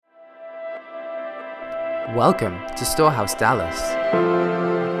Welcome to Storehouse Dallas.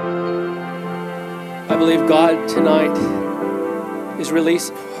 I believe God tonight is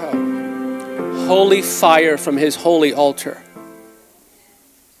releasing holy fire from his holy altar.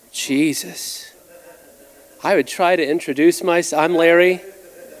 Jesus. I would try to introduce myself. I'm Larry.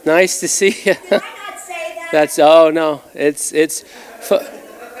 Nice to see you. Did I not say that? It's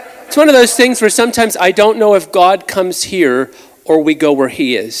one of those things where sometimes I don't know if God comes here or we go where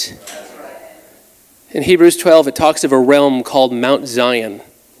he is. In Hebrews 12, it talks of a realm called Mount Zion.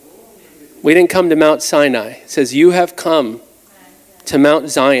 We didn't come to Mount Sinai. It says, you have come to Mount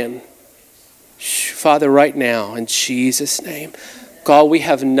Zion. Father, right now, in Jesus' name. God, we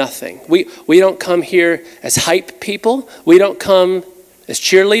have nothing. We don't come here as hype people. We don't come as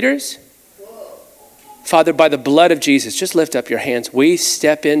cheerleaders. Father, by the blood of Jesus, just lift up your hands. We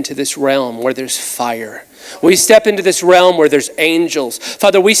step into this realm where there's fire. We step into this realm where there's angels.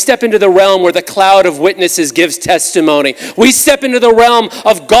 Father, we step into the realm where the cloud of witnesses gives testimony. We step into the realm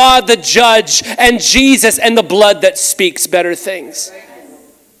of God the judge and Jesus and the blood that speaks better things.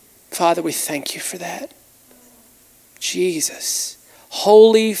 Father, we thank you for that. Jesus,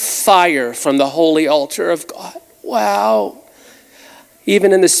 holy fire from the holy altar of God. Wow.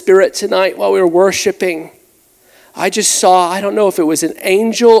 Even in the spirit tonight while we were worshiping, I just saw, I don't know if it was an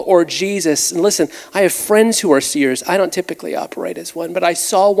angel or Jesus. And listen, I have friends who are seers. I don't typically operate as one, but I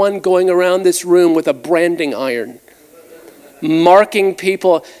saw one going around this room with a branding iron, marking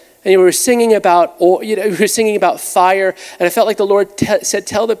people. And we were singing about, we were singing about fire. And I felt like the Lord said,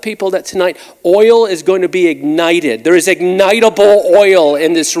 tell the people that tonight oil is going to be ignited. There is ignitable oil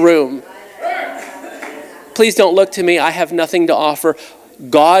in this room. Please don't look to me. I have nothing to offer.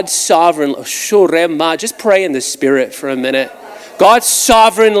 God sovereignly, just pray in the spirit for a minute. God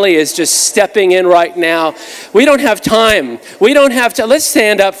sovereignly is just stepping in right now. We don't have time. Let's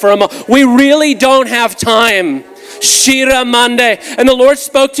stand up for a moment. We really don't have time. Shira Monday. And the Lord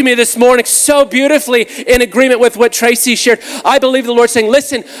spoke to me this morning so beautifully in agreement with what Tracy shared. I believe the Lord saying,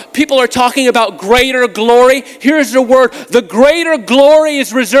 listen, people are talking about greater glory. Here's the word. The greater glory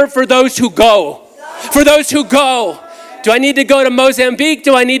is reserved for those who go. For those who go. Do I need to go to Mozambique?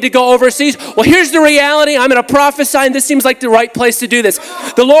 Do I need to go overseas? Well, here's the reality. I'm going to prophesy, and this seems like the right place to do this.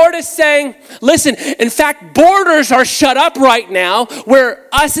 The Lord is saying, listen, in fact, borders are shut up right now where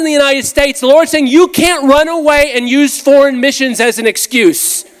us in the United States, the Lord's saying you can't run away and use foreign missions as an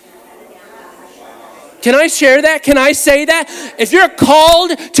excuse. Can I share that? Can I say that? If you're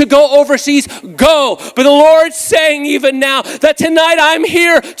called to go overseas, go. But the Lord's saying even now that tonight I'm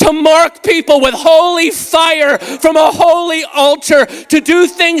here to mark people with holy fire from a holy altar to do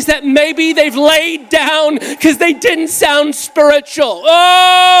things that maybe they've laid down because they didn't sound spiritual.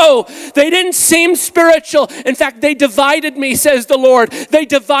 Oh, they didn't seem spiritual. In fact, they divided me, says the Lord. They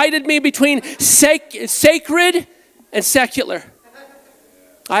divided me between sacred and secular.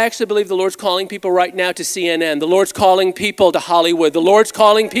 I actually believe the Lord's calling people right now to CNN. The Lord's calling people to Hollywood. The Lord's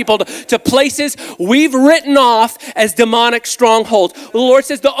calling people to places we've written off as demonic strongholds. The Lord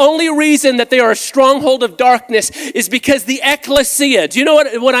says the only reason that they are a stronghold of darkness is because the ecclesia. Do you know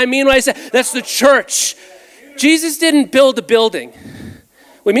what I mean when I say that's the church? Jesus didn't build a building.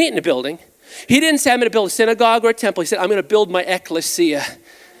 We meet in a building. He didn't say I'm going to build a synagogue or a temple. He said I'm going to build my ecclesia.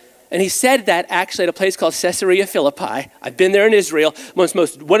 And he said that actually at a place called Caesarea Philippi. I've been there in Israel, one of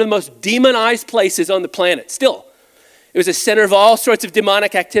the most demonized places on the planet. Still, it was a center of all sorts of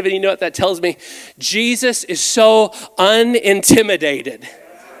demonic activity. You know what that tells me? Jesus is so unintimidated.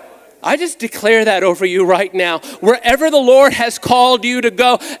 I just declare that over you right now. Wherever the Lord has called you to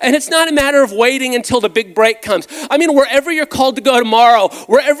go, and it's not a matter of waiting until the big break comes. I mean, wherever you're called to go tomorrow,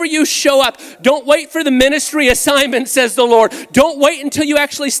 wherever you show up, don't wait for the ministry assignment, says the Lord. Don't wait until you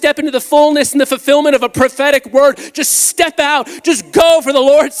actually step into the fullness and the fulfillment of a prophetic word. Just step out. Just go, for the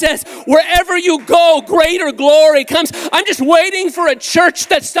Lord says, wherever you go, greater glory comes. I'm just waiting for a church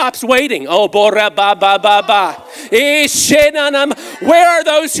that stops waiting. Oh, bora ba ba ba ba. Where are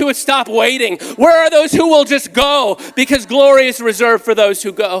those who have stopped waiting? Where are those who will just go? Because glory is reserved for those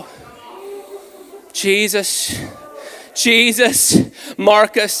who go. Jesus,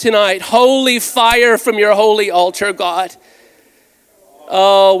 mark us tonight. Holy fire from your holy altar, God.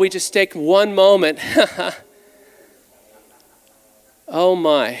 Oh, we just take one moment. Oh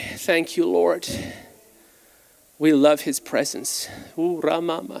my, thank you, Lord. We love his presence. Ooh,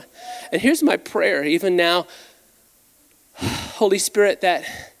 Ramama. And here's my prayer, even now, Holy Spirit, that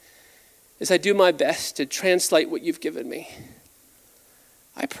as I do my best to translate what you've given me,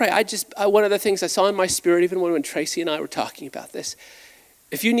 I pray, one of the things I saw in my spirit, even when Tracy and I were talking about this,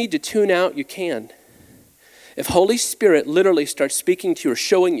 if you need to tune out, you can. If Holy Spirit literally starts speaking to you or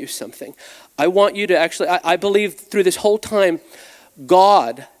showing you something, I want you to actually, I believe through this whole time,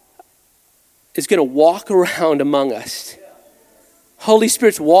 God is going to walk around among us. Holy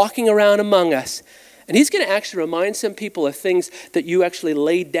Spirit's walking around among us. And he's going to actually remind some people of things that you actually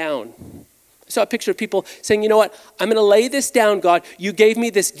laid down. I saw a picture of people saying, you know what, I'm going to lay this down, God. You gave me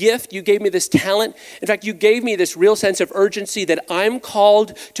this gift. You gave me this talent. In fact, you gave me this real sense of urgency that I'm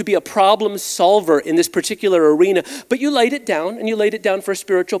called to be a problem solver in this particular arena. But you laid it down, and you laid it down for a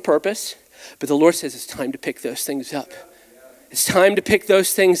spiritual purpose. But the Lord says it's time to pick those things up. It's time to pick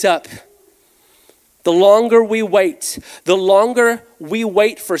those things up. The longer we wait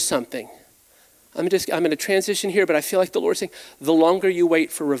for something. I'm going to transition here, but I feel like the Lord's saying, the longer you wait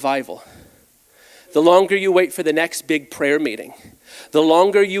for revival, the longer you wait for the next big prayer meeting, the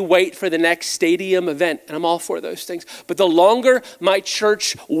longer you wait for the next stadium event, and I'm all for those things, but the longer my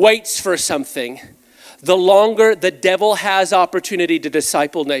church waits for something, the longer the devil has opportunity to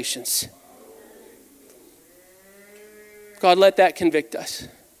disciple nations. God, let that convict us.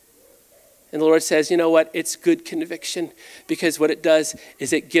 And the Lord says, you know what? It's good conviction, because what it does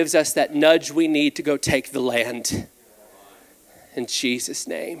is it gives us that nudge we need to go take the land. In Jesus'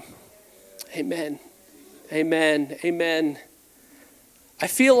 name. Amen. Amen. Amen. I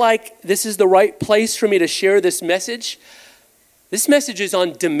feel like this is the right place for me to share this message. This message is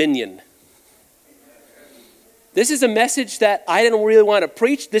on dominion. This is a message that I didn't really want to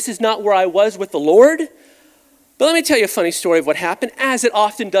preach. This is not where I was with the Lord. But let me tell you a funny story of what happened, as it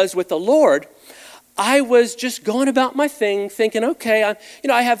often does with the Lord. I was just going about my thing, thinking, okay,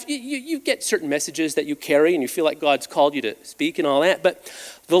 you get certain messages that you carry, and you feel like God's called you to speak and all that. But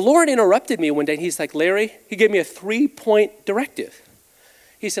the Lord interrupted me one day, and he's like, Larry, he gave me a 3-point directive.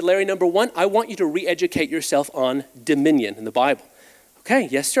 He said, Larry, number 1, I want you to re-educate yourself on dominion in the Bible. Okay,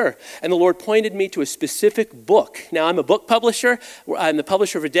 yes, sir. And the Lord pointed me to a specific book. Now, I'm a book publisher. I'm the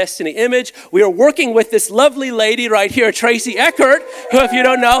publisher of A Destiny Image. We are working with this lovely lady right here, Tracy Eckert, who, if you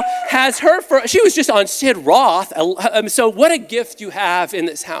don't know, she was just on Sid Roth. So what a gift you have in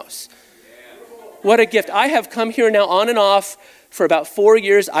this house. What a gift. I have come here now on and off for about 4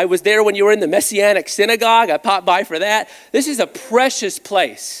 years. I was there when you were in the Messianic Synagogue. I popped by for that. This is a precious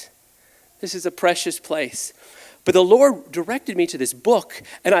place. This is a precious place. But the Lord directed me to this book,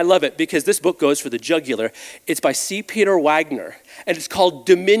 and I love it because this book goes for the jugular. It's by C. Peter Wagner, and it's called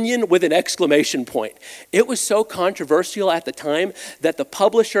Dominion with an exclamation point. It was so controversial at the time that the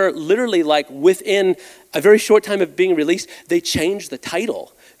publisher literally, like within a very short time of being released, they changed the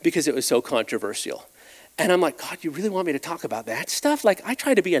title because it was so controversial. And I'm like, God, you really want me to talk about that stuff? Like, I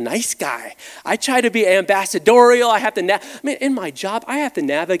try to be a nice guy. I try to be ambassadorial. In my job, I have to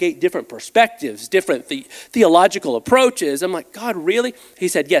navigate different perspectives, different theological approaches. I'm like, God, really? He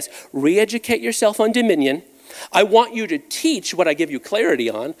said, yes, re-educate yourself on dominion. I want you to teach what I give you clarity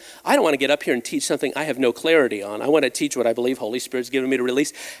on. I don't want to get up here and teach something I have no clarity on. I want to teach what I believe Holy Spirit's given me to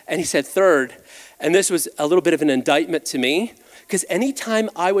release. And he said, third, and this was a little bit of an indictment to me, because anytime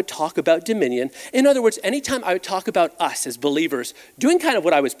I would talk about dominion, in other words, anytime I would talk about us as believers, doing kind of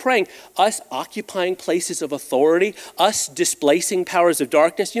what I was praying, us occupying places of authority, us displacing powers of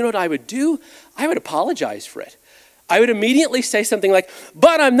darkness, you know what I would do? I would apologize for it. I would immediately say something like,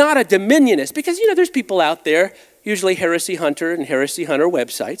 but I'm not a dominionist, because, there's people out there, usually Heresy Hunter and Heresy Hunter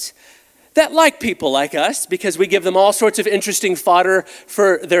websites, that like people like us because we give them all sorts of interesting fodder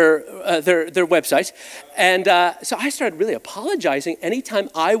for their websites. And so I started really apologizing anytime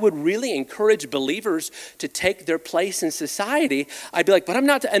I would really encourage believers to take their place in society. I'd be like, but I'm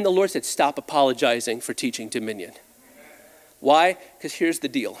not. And the Lord said, stop apologizing for teaching dominion. Why? Because here's the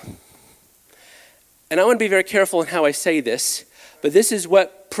deal. And I want to be very careful in how I say this, but this is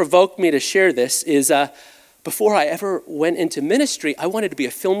what provoked me to share this is before I ever went into ministry, I wanted to be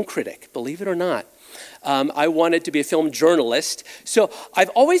a film critic, believe it or not. I wanted to be a film journalist. So I've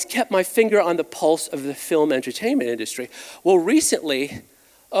always kept my finger on the pulse of the film entertainment industry. Well, recently,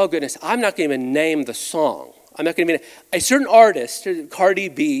 oh goodness, I'm not going to even name the song. I'm not going to a certain artist, Cardi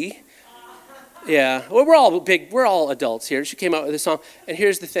B. Yeah, well, we're all adults here. She came out with a song. And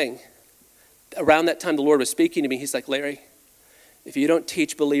here's the thing. Around that time, the Lord was speaking to me. He's like, Larry, if you don't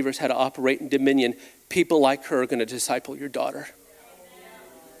teach believers how to operate in dominion, people like her are going to disciple your daughter.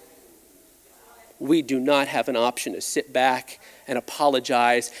 We do not have an option to sit back and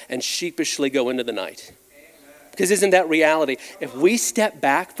apologize and sheepishly go into the night. Because isn't that reality? If we step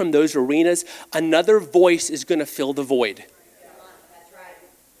back from those arenas, another voice is going to fill the void.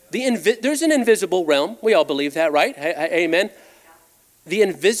 There's an invisible realm. We all believe that, right? Amen. The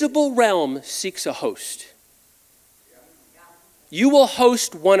invisible realm seeks a host. You will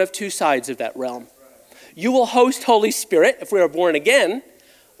host one of two sides of that realm. You will host Holy Spirit if we are born again,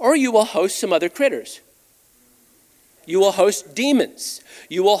 or you will host some other critters. You will host demons.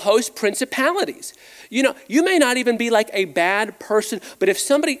 You will host principalities. You know, you may not even be like a bad person, but if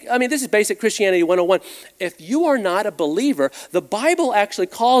somebody, this is basic Christianity 101. If you are not a believer, the Bible actually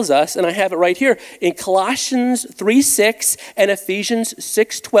calls us, and I have it right here, in Colossians 3:6 and Ephesians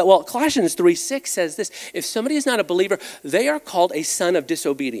 6:12. Well, Colossians 3:6 says this: if somebody is not a believer, they are called a son of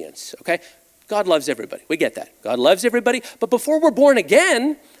disobedience, okay? God loves everybody. We get that. God loves everybody. But before we're born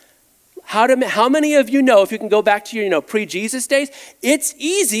again, how many of you know, if you can go back to your pre-Jesus days, it's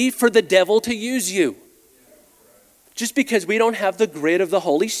easy for the devil to use you. Just because we don't have the grid of the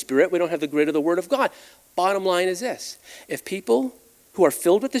Holy Spirit, we don't have the grid of the Word of God. Bottom line is this: if people who are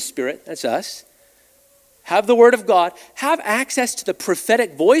filled with the Spirit, that's us, have the Word of God, have access to the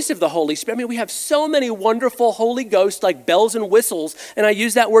prophetic voice of the Holy Spirit. We have so many wonderful Holy Ghosts like bells and whistles, and I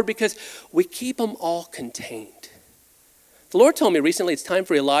use that word because we keep them all contained. The Lord told me recently it's time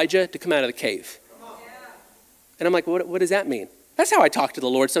for Elijah to come out of the cave. And I'm like, what does that mean? That's how I talk to the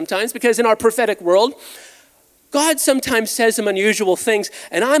Lord sometimes, because in our prophetic world, God sometimes says some unusual things,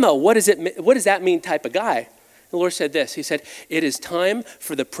 and I'm a what does that mean type of guy. The Lord said this. He said, it is time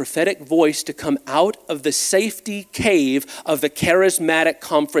for the prophetic voice to come out of the safety cave of the charismatic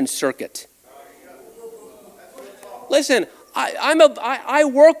conference circuit. Listen, I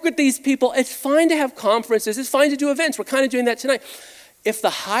work with these people. It's fine to have conferences. It's fine to do events. We're kind of doing that tonight. If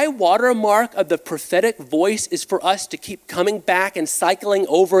the high water mark of the prophetic voice is for us to keep coming back and cycling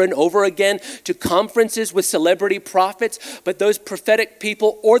over and over again to conferences with celebrity prophets, but those prophetic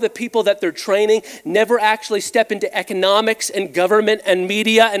people or the people that they're training never actually step into economics and government and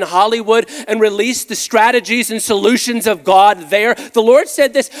media and Hollywood and release the strategies and solutions of God there. The Lord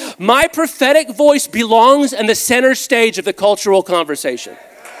said this: my prophetic voice belongs in the center stage of the cultural conversation,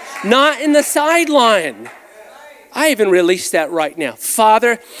 not in the sideline. I even release that right now.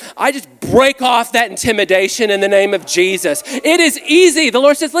 Father, I just break off that intimidation in the name of Jesus. It is easy. The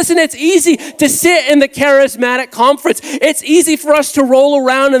Lord says, listen, it's easy to sit in the charismatic conference. It's easy for us to roll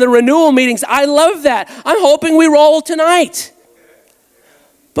around in the renewal meetings. I love that. I'm hoping we roll tonight.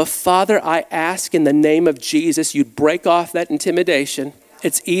 But Father, I ask in the name of Jesus, you'd break off that intimidation.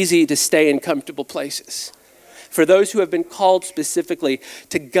 It's easy to stay in comfortable places. For those who have been called specifically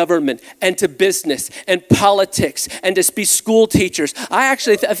to government and to business and politics and to be school teachers. I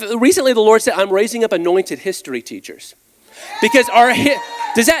actually, recently the Lord said, I'm raising up anointed history teachers. Because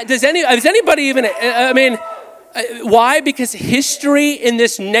does anybody even, why? Because history in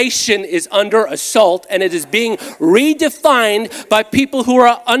this nation is under assault, and it is being redefined by people who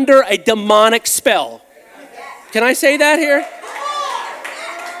are under a demonic spell. Can I say that here?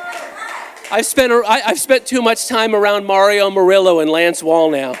 I've spent too much time around Mario Murillo and Lance Wall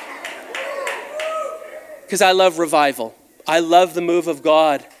now. Because I love revival. I love the move of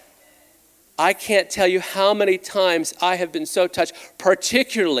God. I can't tell you how many times I have been so touched,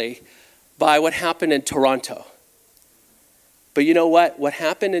 particularly by what happened in Toronto. But you know what? What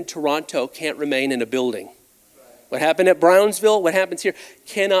happened in Toronto can't remain in a building. What happened at Brownsville, what happens here,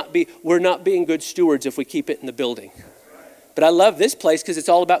 cannot be. We're not being good stewards if we keep it in the building. But I love this place because it's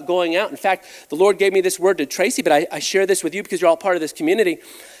all about going out. In fact, the Lord gave me this word to Tracy, but I share this with you because you're all part of this community.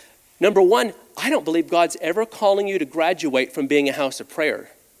 Number one, I don't believe God's ever calling you to graduate from being a house of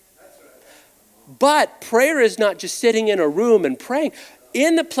prayer. But prayer is not just sitting in a room and praying.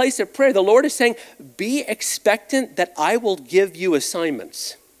 In the place of prayer, the Lord is saying, be expectant that I will give you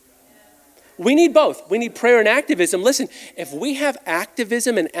assignments. We need both. We need prayer and activism. Listen, if we have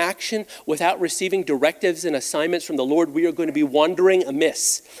activism and action without receiving directives and assignments from the Lord, we are going to be wandering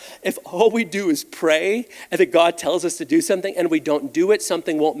amiss. If all we do is pray and that God tells us to do something and we don't do it,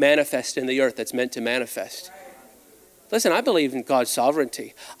 something won't manifest in the earth that's meant to manifest. Listen, I believe in God's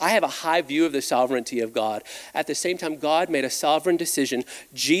sovereignty. I have a high view of the sovereignty of God. At the same time, God made a sovereign decision.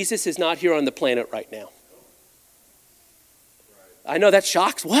 Jesus is not here on the planet right now. I know that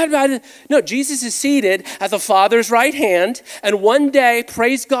shocks. What about it? No, Jesus is seated at the Father's right hand. And one day,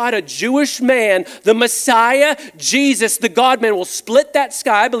 praise God, a Jewish man, the Messiah, Jesus, the God-man, will split that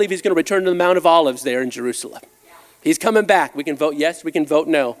sky. I believe he's going to return to the Mount of Olives there in Jerusalem. He's coming back. We can vote yes, we can vote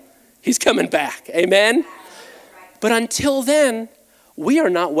no. He's coming back. Amen? But until then, we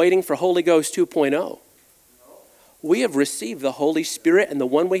are not waiting for Holy Ghost 2.0. We have received the Holy Spirit, and the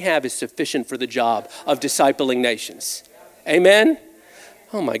one we have is sufficient for the job of discipling nations. Amen?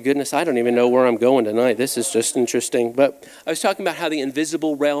 Oh my goodness, I don't even know where I'm going tonight. This is just interesting. But I was talking about how the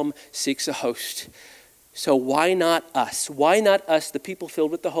invisible realm seeks a host. So why not us? Why not us, the people filled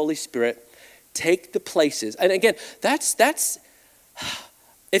with the Holy Spirit, take the places? And again, that's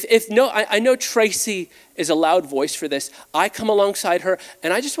I know Tracy is a loud voice for this. I come alongside her,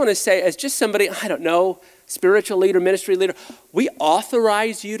 and I just want to say, as just somebody, I don't know, spiritual leader, ministry leader, we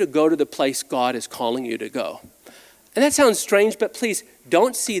authorize you to go to the place God is calling you to go. And that sounds strange, but please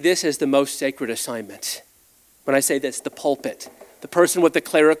don't see this as the most sacred assignment. When I say this, the pulpit, the person with the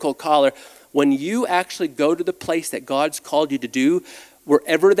clerical collar, when you actually go to the place that God's called you to do,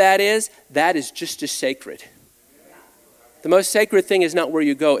 wherever that is just as sacred. The most sacred thing is not where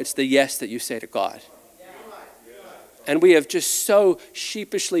you go, it's the yes that you say to God. And we have just so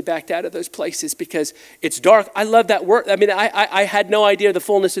sheepishly backed out of those places because it's dark. I love that word. I mean, I had no idea the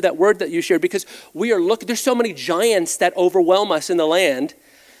fullness of that word that you shared because we are looking, there's so many giants that overwhelm us in the land.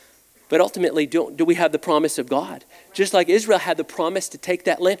 But ultimately, do we have the promise of God? Just like Israel had the promise to take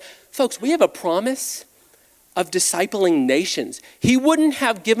that land. Folks, we have a promise of discipling nations. He wouldn't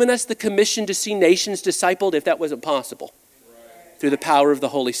have given us the commission to see nations discipled if that wasn't possible. Through the power of the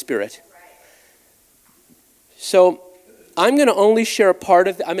Holy Spirit. So I'm going to only share a part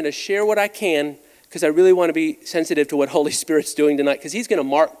of I'm going to share what I can because I really want to be sensitive to what Holy Spirit's doing tonight because he's going to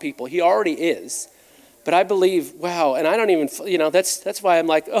mark people. He already is. But I believe, wow, and I don't even, that's why I'm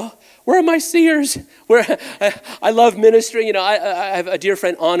like, oh, where are my seers? I love ministering. I have a dear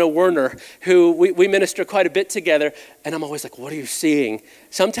friend, Anna Werner, who we minister quite a bit together. And I'm always like, what are you seeing?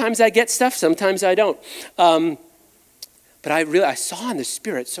 Sometimes I get stuff, sometimes I don't. But I saw in the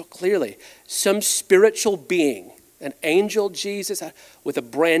Spirit so clearly some spiritual being, an angel Jesus with a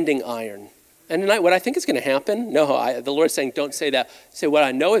branding iron. And tonight, what I think is going to happen, the Lord's saying, don't say that. Say what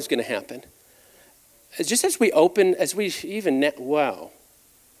I know is going to happen. Just as we open, wow,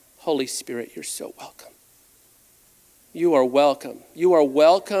 Holy Spirit, you're so welcome. You are welcome. You are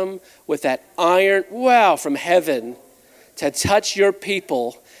welcome with that iron, wow, from heaven to touch your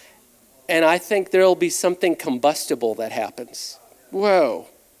people. And I think there'll be something combustible that happens. Whoa.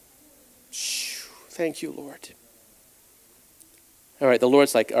 Thank you, Lord. All right, the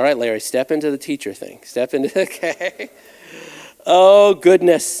Lord's like, all right, Larry, step into the teacher thing. Okay. Oh,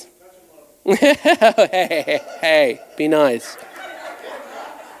 goodness. Hey, be nice.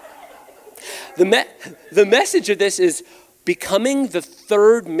 The message of this is becoming the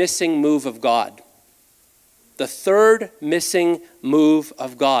third missing move of God. The third missing move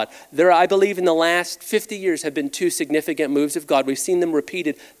of God. There, I believe, in the last 50 years have been two significant moves of God. We've seen them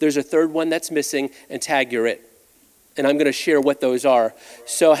repeated. There's a third one that's missing, and tag you're it. And I'm going to share what those are.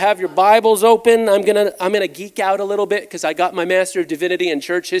 So have your Bibles open. I'm going to geek out a little bit because I got my Master of Divinity in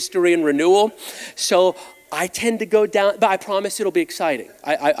Church History and Renewal. So I tend to go down, but I promise it'll be exciting.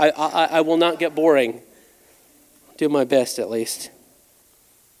 I will not get boring. Do my best, at least.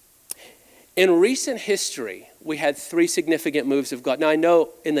 In recent history, we had three significant moves of God. Now, I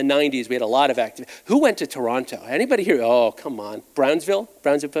know in the 90s we had a lot of activity. Who went to Toronto? Anybody here? Oh, come on. Brownsville,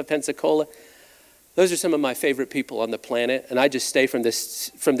 Pensacola. Those are some of my favorite people on the planet, and I just say from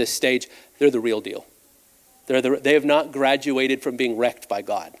this stage, they're the real deal. They have not graduated from being wrecked by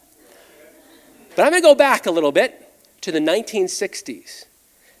God. But I'm going to go back a little bit to the 1960s.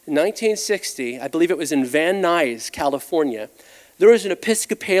 In 1960, I believe it was in Van Nuys, California, there was an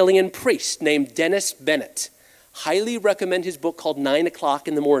Episcopalian priest named Dennis Bennett. Highly recommend his book called 9 o'clock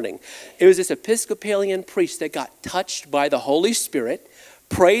in the morning. It was this Episcopalian priest that got touched by the Holy Spirit,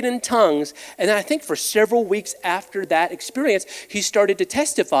 prayed in tongues, and then I think for several weeks after that experience, he started to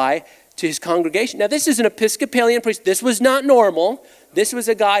testify to his congregation. Now, this is an Episcopalian priest. This was not normal. This was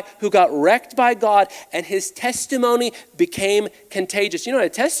a guy who got wrecked by God, and his testimony became contagious. You know what a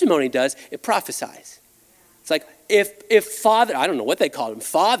testimony does? It prophesies. It's like if Father, I don't know what they called him,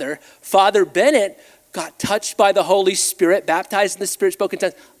 Father Bennett got touched by the Holy Spirit, baptized in the Spirit, spoke in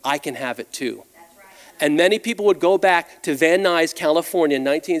tongues, I can have it too. And many people would go back to Van Nuys, California in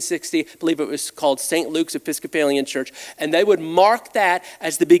 1960, I believe it was called St. Luke's Episcopalian Church, and they would mark that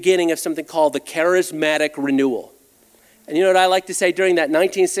as the beginning of something called the charismatic renewal. And you know what I like to say during that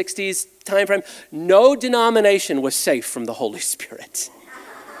 1960s time frame? No denomination was safe from the Holy Spirit.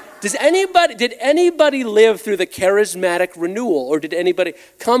 Did anybody live through the charismatic renewal, or did anybody,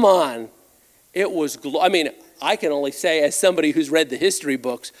 come on. It was, I can only say as somebody who's read the history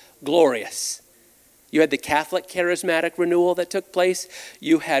books, glorious. You had the Catholic charismatic renewal that took place.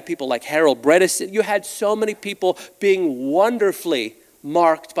 You had people like Harold Bredesen. You had so many people being wonderfully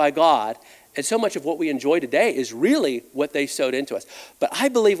marked by God. And so much of what we enjoy today is really what they sowed into us. But I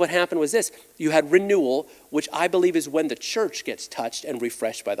believe what happened was this. You had renewal, which I believe is when the church gets touched and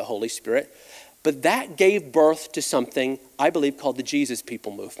refreshed by the Holy Spirit. But that gave birth to something I believe called the Jesus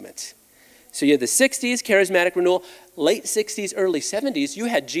People movement. So you had the 60s, charismatic renewal. Late 60s, early 70s, you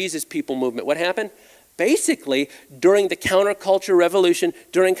had Jesus People movement. What happened? Basically, during the counterculture revolution,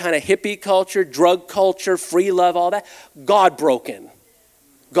 during kind of hippie culture, drug culture, free love, all that, God broke in.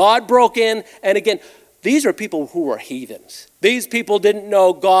 God broke in, and again, these are people who were heathens. These people didn't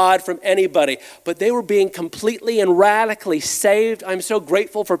know God from anybody, but they were being completely and radically saved. I'm so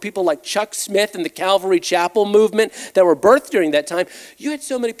grateful for people like Chuck Smith and the Calvary Chapel movement that were birthed during that time. You had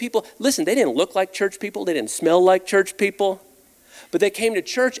so many people, listen, they didn't look like church people, they didn't smell like church people, but they came to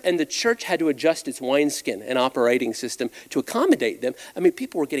church, and the church had to adjust its wineskin and operating system to accommodate them. I mean,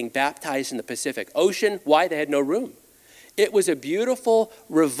 people were getting baptized in the Pacific Ocean. Why? They had no room. It was a beautiful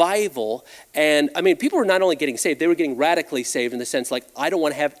revival, and I mean, people were not only getting saved, they were getting radically saved in the sense like, I don't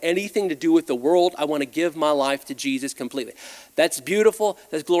want to have anything to do with the world. I want to give my life to Jesus completely. That's beautiful.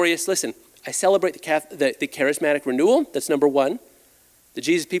 That's glorious. Listen, I celebrate the charismatic renewal. That's number one. The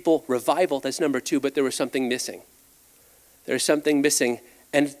Jesus people revival. That's number two, but there was something missing. There's something missing,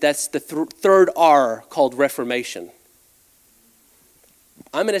 and that's the third R called Reformation.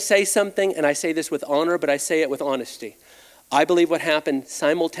 I'm going to say something, and I say this with honor, but I say it with honesty. I believe what happened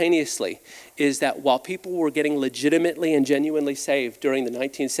simultaneously is that while people were getting legitimately and genuinely saved during the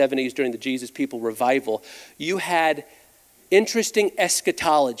 1970s, during the Jesus People revival, you had interesting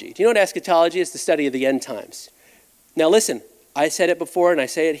eschatology. Do you know what eschatology is? The study of the end times. Now listen, I said it before and I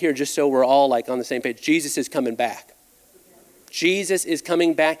say it here just so we're all like on the same page. Jesus is coming back. Jesus is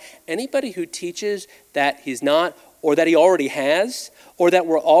coming back. Anybody who teaches that he's not, or that he already has, or that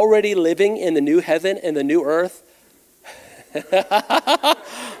we're already living in the new heaven and the new earth,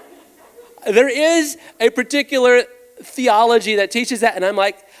 there is a particular theology that teaches that, and I'm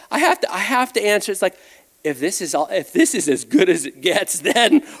like, I have to answer. It's like, if this is as good as it gets,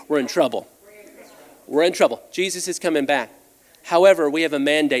 then we're in trouble. We're in trouble. Jesus is coming back. However, we have a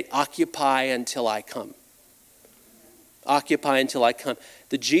mandate: occupy until I come. Occupy until I come.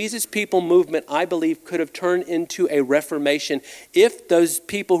 The Jesus People movement, I believe, could have turned into a reformation if those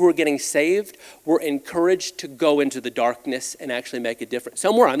people who were getting saved were encouraged to go into the darkness and actually make a difference.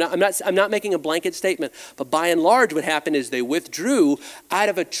 Somewhere, I'm not making a blanket statement, but by and large, what happened is they withdrew out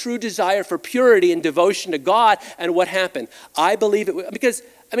of a true desire for purity and devotion to God. And what happened? I believe it because,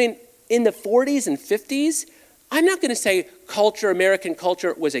 I mean, in the 40s and 50s, I'm not going to say American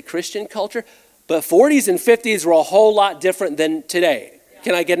culture was a Christian culture, but 40s and 50s were a whole lot different than today.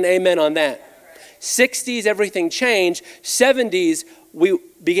 Can I get an amen on that? 60s, everything changed. 70s, we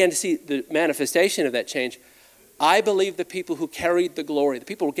began to see the manifestation of that change. I believe the people who carried the glory, the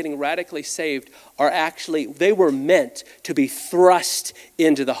people who were getting radically saved, they were meant to be thrust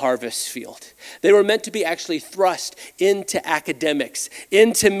into the harvest field. They were meant to be actually thrust into academics,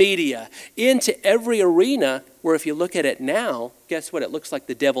 into media, into every arena where if you look at it now, guess what? It looks like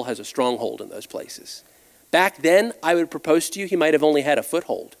the devil has a stronghold in those places. Back then, I would propose to you, he might have only had a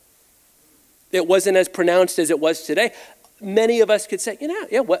foothold. It wasn't as pronounced as it was today. Many of us could say,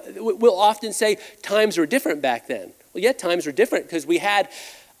 we'll often say times were different back then. Well, yeah, times were different because we had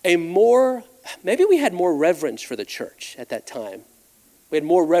more reverence for the church at that time. We had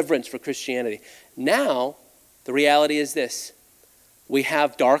more reverence for Christianity. Now, the reality is this. We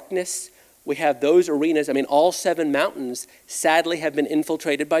have darkness. We have those arenas. I mean, all 7 mountains sadly have been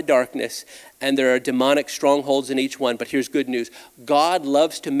infiltrated by darkness, and there are demonic strongholds in each one. But here's good news. God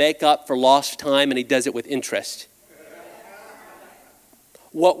loves to make up for lost time, and he does it with interest.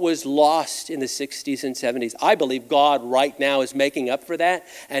 What was lost in the 60s and 70s, I believe God right now is making up for that,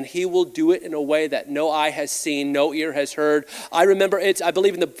 and he will do it in a way that no eye has seen, no ear has heard. I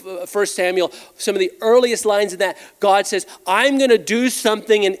believe in the 1 Samuel, some of the earliest lines in that, God says, I'm going to do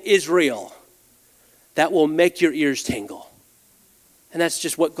something in Israel that will make your ears tingle. And that's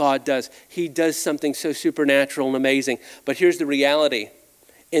just what God does. He does something so supernatural and amazing. But here's the reality.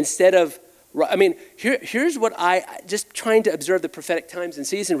 Here's what just trying to observe the prophetic times and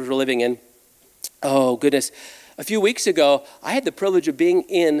seasons we're living in. Oh, goodness. A few weeks ago, I had the privilege of being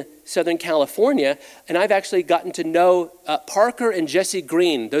in Southern California, and I've actually gotten to know Parker and Jesse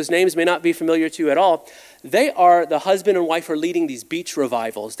Green. Those names may not be familiar to you at all. They are the husband and wife who are leading these beach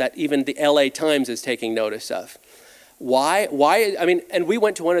revivals that even the LA Times is taking notice of. Why? And we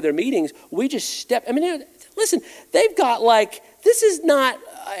went to one of their meetings. We just listen, they've got this is not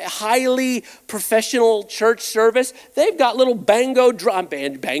a highly professional church service. They've got little bango drum.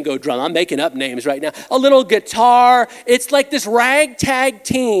 I'm making up names right now. A little guitar. It's like this ragtag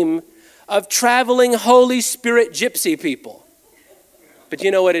team of traveling Holy Spirit gypsy people. But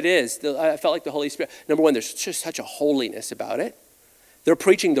you know what it is? I felt like the Holy Spirit. Number one, there's just such a holiness about it. They're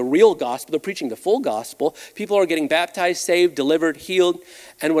preaching the real gospel. They're preaching the full gospel. People are getting baptized, saved, delivered, healed.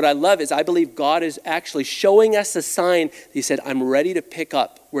 And what I love is I believe God is actually showing us a sign. He said, I'm ready to pick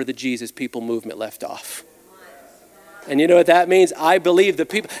up where the Jesus People movement left off. And you know what that means? I believe the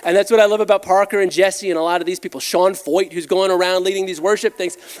people, and that's what I love about Parker and Jesse and a lot of these people. Sean Foyt, who's going around leading these worship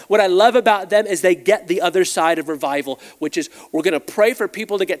things. What I love about them is they get the other side of revival, which is we're going to pray for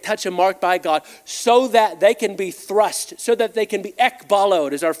people to get touched and marked by God so that they can be thrust, so that they can be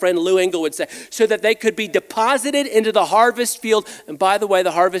ekbaloed, as our friend Lou Engle would say, so that they could be deposited into the harvest field. And by the way,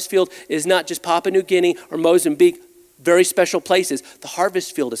 the harvest field is not just Papua New Guinea or Mozambique, very special places. The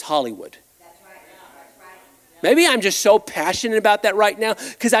harvest field is Hollywood. Maybe I'm just so passionate about that right now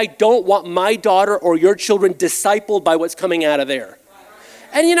because I don't want my daughter or your children discipled by what's coming out of there.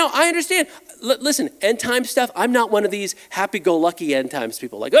 And you know, I understand. Listen, end time stuff, I'm not one of these happy-go-lucky end times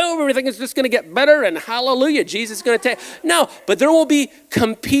people. Like, oh, everything is just going to get better and hallelujah, Jesus is going to take. No, but there will be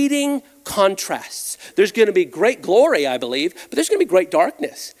competing contrasts. There's going to be great glory, I believe, but there's going to be great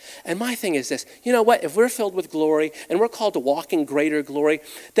darkness. And my thing is this, you know what? If we're filled with glory and we're called to walk in greater glory,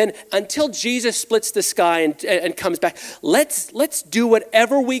 then until Jesus splits the sky and comes back, let's do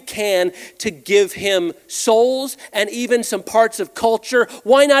whatever we can to give him souls and even some parts of culture.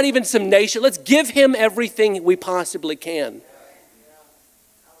 Why not even some nation? Let's give him everything we possibly can.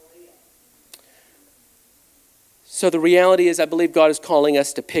 So the reality is I believe God is calling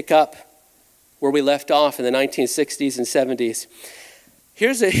us to pick up where we left off in the 1960s and 70s.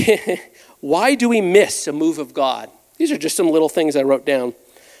 Why do we miss a move of God? These are just some little things I wrote down.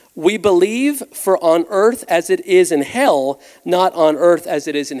 We believe for on earth as it is in hell, not on earth as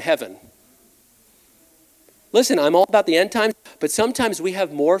it is in heaven. Listen, I'm all about the end times, but sometimes we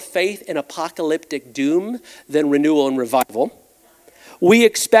have more faith in apocalyptic doom than renewal and revival. We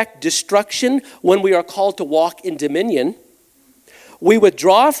expect destruction when we are called to walk in dominion. We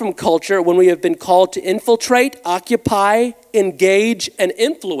withdraw from culture when we have been called to infiltrate, occupy, engage, and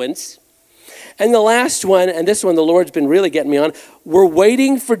influence. And the last one, and this one the Lord's been really getting me on, we're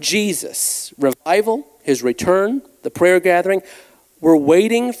waiting for Jesus. Revival, his return, the prayer gathering. We're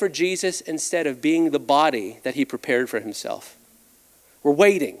waiting for Jesus instead of being the body that he prepared for himself. We're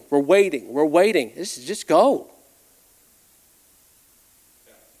waiting. Just go.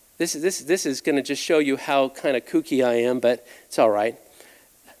 This is going to just show you how kind of kooky I am, but it's all right.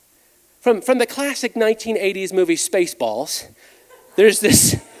 From the classic 1980s movie Spaceballs, there's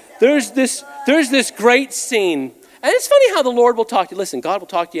this great scene. And it's funny how the Lord will talk to you. Listen, God will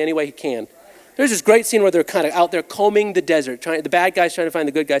talk to you any way he can. There's this great scene where they're kind of out there combing the desert, the bad guys trying to find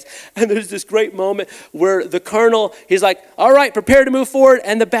the good guys. And there's this great moment where the colonel, he's like, all right, prepare to move forward.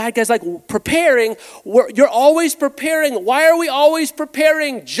 And the bad guy's like, preparing? You're always preparing. Why are we always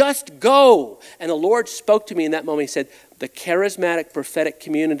preparing? Just go. And the Lord spoke to me in that moment. He said, the charismatic prophetic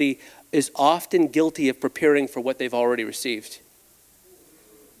community is often guilty of preparing for what they've already received.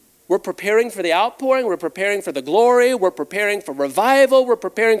 We're preparing for the outpouring. We're preparing for the glory. We're preparing for revival. We're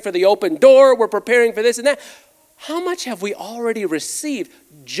preparing for the open door. We're preparing for this and that. How much have we already received?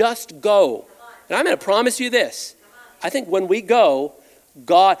 Just go. And I'm going to promise you this. I think when we go,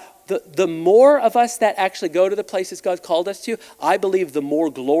 God, the more of us that actually go to the places God's called us to, I believe the more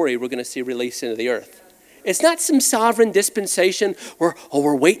glory we're going to see released into the earth. It's not some sovereign dispensation where,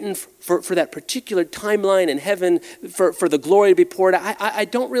 we're waiting for that particular timeline in heaven for the glory to be poured out. I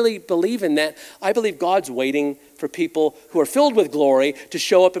don't really believe in that. I believe God's waiting for people who are filled with glory to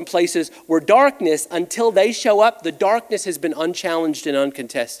show up in places where darkness, until they show up, the darkness has been unchallenged and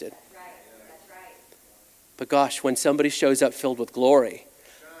uncontested. Right. That's right. But gosh, when somebody shows up filled with glory,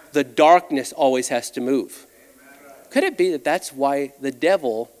 the darkness always has to move. Could it be that that's why the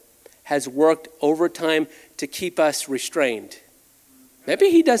devil has worked overtime to keep us restrained? Maybe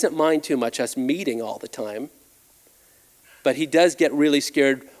he doesn't mind too much us meeting all the time, but he does get really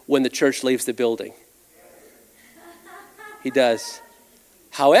scared when the church leaves the building. He does.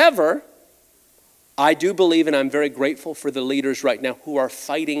 However, I do believe, and I'm very grateful for the leaders right now who are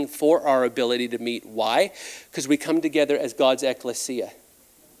fighting for our ability to meet. Why? Because we come together as God's ecclesia.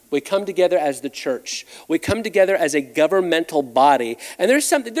 We come together as the church. We come together as a governmental body. And there's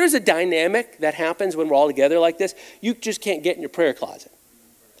a dynamic that happens when we're all together like this. You just can't get in your prayer closet.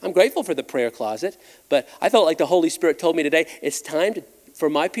 I'm grateful for the prayer closet, but I felt like the Holy Spirit told me today, it's time for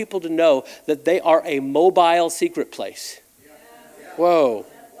my people to know that they are a mobile secret place. Whoa.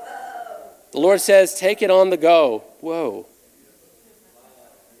 The Lord says, take it on the go. Whoa.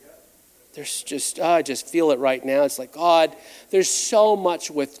 There's just, I just feel it right now. It's like, God, there's so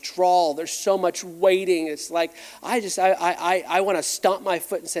much withdrawal. There's so much waiting. It's like, I want to stomp my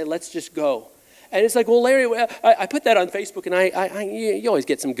foot and say, let's just go. And it's like, well, Larry, I put that on Facebook, and you always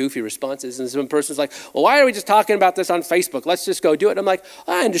get some goofy responses. And some person's like, well, why are we just talking about this on Facebook? Let's just go do it. And I'm like,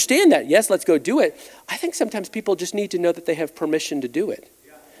 I understand that. Yes, let's go do it. I think sometimes people just need to know that they have permission to do it.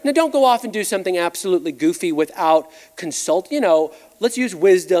 Now, don't go off and do something absolutely goofy without consult. Let's use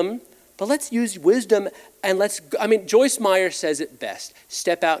wisdom, but let's use wisdom and Joyce Meyer says it best.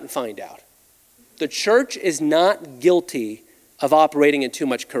 Step out and find out. The church is not guilty of operating in too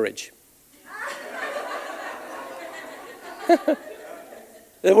much courage.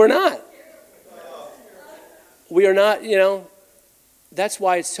 We're not. We are not, That's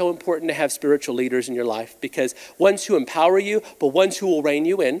why it's so important to have spiritual leaders in your life, because ones who empower you, but ones who will rein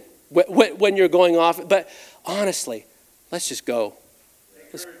you in when you're going off. But honestly, let's just go.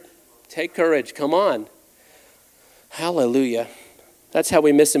 Let's take courage. Come on. Hallelujah. That's how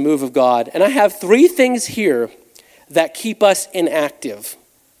we miss a move of God. And I have 3 things here that keep us inactive.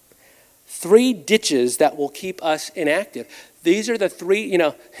 3 ditches that will keep us inactive. These are the 3,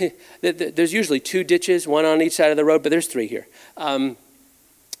 there's usually 2 ditches, one on each side of the road, but there's 3 here.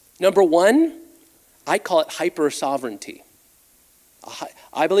 Number 1, I call it hyper-sovereignty.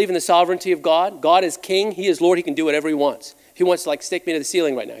 I believe in the sovereignty of God. God is king. He is Lord. He can do whatever he wants. If he wants to stick me to the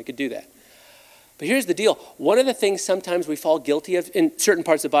ceiling right now, he could do that. But here's the deal. One of the things sometimes we fall guilty of in certain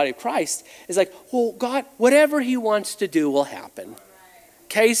parts of the body of Christ is well, God, whatever he wants to do will happen.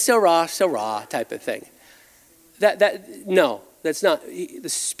 Que sera, sera type of thing. No, that's not. The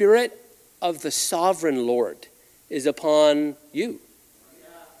Spirit of the sovereign Lord is upon you.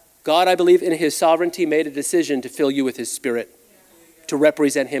 God, I believe, in his sovereignty, made a decision to fill you with his Spirit to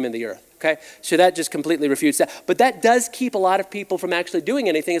represent him in the earth. Okay? So that just completely refutes that. But that does keep a lot of people from actually doing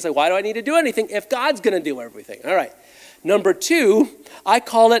anything. It's why do I need to do anything if God's going to do everything? All right. Number 2, I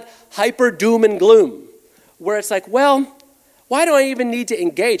call it hyper doom and gloom, where it's well, why do I even need to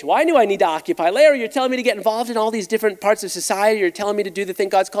engage? Why do I need to occupy? Larry, you're telling me to get involved in all these different parts of society. You're telling me to do the thing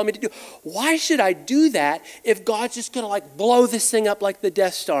God's called me to do. Why should I do that if God's just going to blow this thing up like the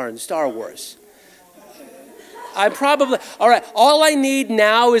Death Star in Star Wars? All right, all I need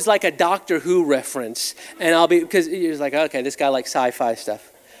now is a Doctor Who reference. And because you're okay, this guy likes sci-fi stuff.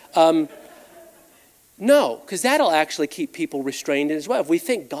 No, because that'll actually keep people restrained as well. If we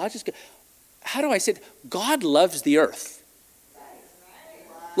think God's just, how do I say it? God loves the earth.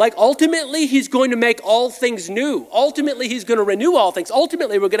 Ultimately, he's going to make all things new. Ultimately, he's going to renew all things.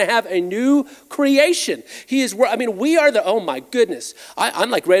 Ultimately, we're going to have a new creation. We are oh my goodness.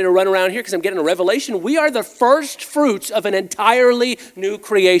 I'm ready to run around here because I'm getting a revelation. We are the first fruits of an entirely new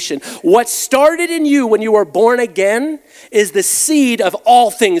creation. What started in you when you were born again is the seed of all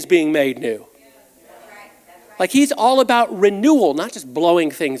things being made new. He's all about renewal, not just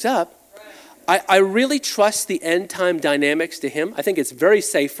blowing things up. I really trust the end time dynamics to him. I think it's very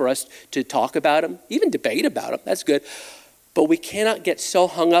safe for us to talk about him, even debate about him. That's good. But we cannot get so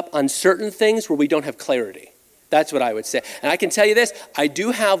hung up on certain things where we don't have clarity. That's what I would say. And I can tell you this, I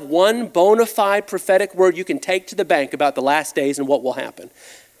do have one bona fide prophetic word you can take to the bank about the last days and what will happen.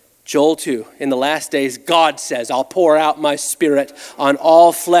 Joel 2, in the last days, God says, I'll pour out my Spirit on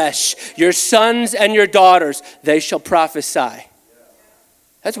all flesh. Your sons and your daughters, they shall prophesy.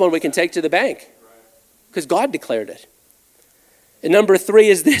 That's one we can take to the bank because God declared it. And number 3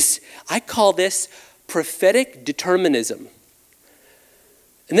 is this. I call this prophetic determinism.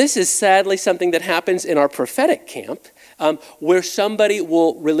 And this is sadly something that happens in our prophetic camp where somebody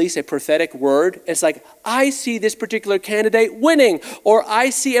will release a prophetic word. It's I see this particular candidate winning, or I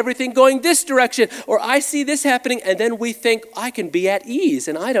see everything going this direction, or I see this happening. And then we think I can be at ease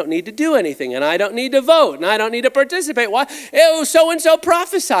and I don't need to do anything and I don't need to vote and I don't need to participate. Why? Oh, so-and-so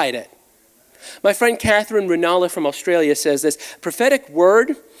prophesied it. My friend Catherine Runala from Australia says this, prophetic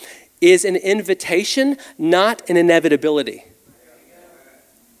word is an invitation, not an inevitability.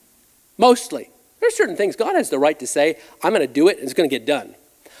 Mostly. There's certain things God has the right to say, I'm going to do it and it's going to get done.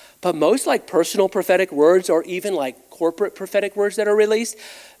 But most personal prophetic words or even corporate prophetic words that are released,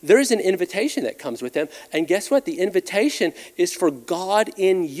 there's an invitation that comes with them. And guess what? The invitation is for God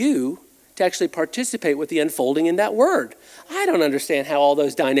in you to actually participate with the unfolding in that word. I don't understand how all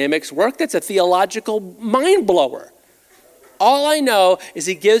those dynamics work. That's a theological mind blower. All I know is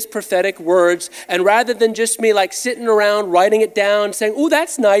he gives prophetic words, and rather than just me sitting around writing it down saying, oh,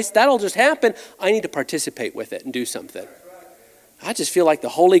 that's nice, that'll just happen, I need to participate with it and do something. I just feel the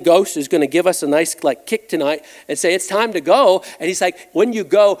Holy Ghost is going to give us a nice kick tonight and say it's time to go. And he's when you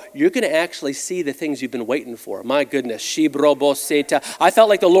go, you're going to actually see the things you've been waiting for. My goodness. I felt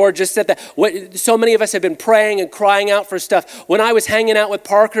like the Lord just said that. So many of us have been praying and crying out for stuff. When I was hanging out with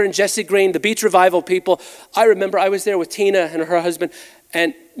Parker and Jesse Green, the Beach Revival people, I remember I was there with Tina and her husband,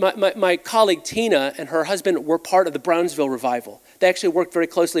 and my colleague Tina and her husband were part of the Brownsville revival. They actually worked very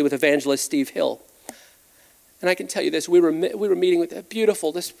closely with evangelist Steve Hill. And I can tell you this, we were meeting with a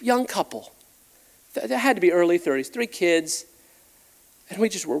beautiful, this young couple. They had to be early 30s, 3 kids. And we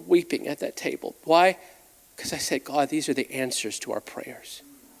just were weeping at that table. Why? Because I said, God, these are the answers to our prayers.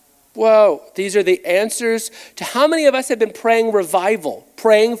 Whoa, these are the answers to how many of us have been praying revival,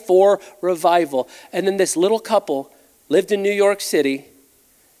 praying for revival. And then this little couple lived in New York City,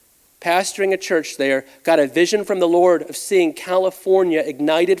 pastoring a church there, got a vision from the Lord of seeing California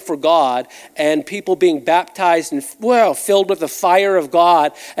ignited for God and people being baptized and, filled with the fire of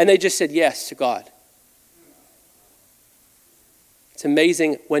God. And they just said yes to God. It's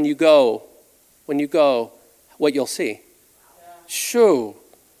amazing when you go, what you'll see. Shoo.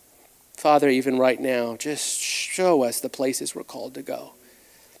 Father, even right now, just show us the places we're called to go.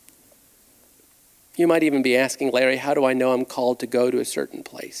 You might even be asking, Larry, how do I know I'm called to go to a certain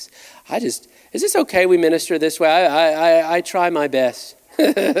place? Is this okay we minister this way? I try my best.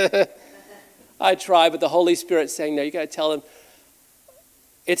 I try, but the Holy Spirit's saying, no, you got to tell them,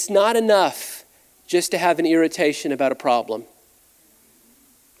 it's not enough just to have an irritation about a problem.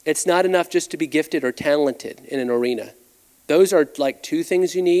 It's not enough just to be gifted or talented in an arena. Those are like 2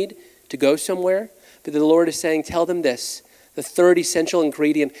 things you need to go somewhere. But the Lord is saying, tell them this. The third essential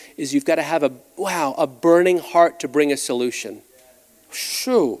ingredient is you've got to have a burning heart to bring a solution.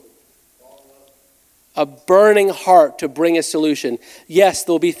 Shoo. A burning heart to bring a solution. Yes,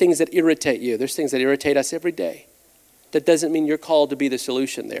 there'll be things that irritate you. There's things that irritate us every day. That doesn't mean you're called to be the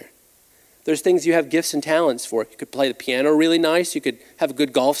solution there. There's things you have gifts and talents for. You could play the piano really nice. You could have a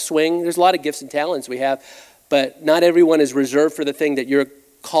good golf swing. There's a lot of gifts and talents we have. But not everyone is reserved for the thing that you're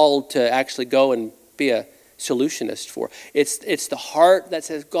called to actually go and be a solutionist for. It's the heart that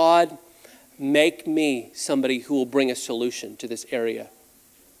says, God, make me somebody who will bring a solution to this area.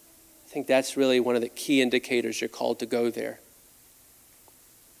 I think that's really one of the key indicators you're called to go there.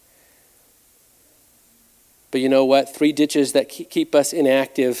 But you know what? 3 ditches that keep us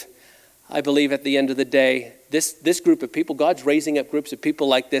inactive. I believe at the end of the day, this group of people, God's raising up groups of people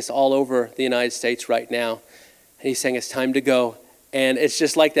like this all over the United States right now. And he's saying it's time to go. And it's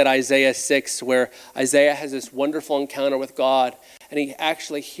just like that Isaiah 6 where Isaiah has this wonderful encounter with God and he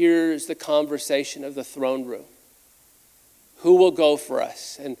actually hears the conversation of the throne room. Who will go for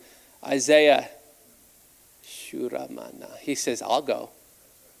us? And Isaiah, he says, I'll go.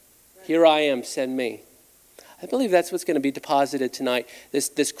 Here I am, send me. I believe that's what's going to be deposited tonight,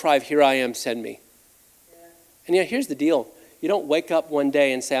 this cry of here I am, send me. And here's the deal. You don't wake up one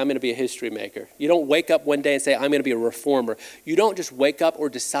day and say, I'm going to be a history maker. You don't wake up one day and say, I'm going to be a reformer. You don't just wake up or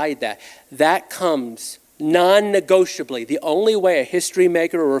decide that. That comes non-negotiably. The only way a history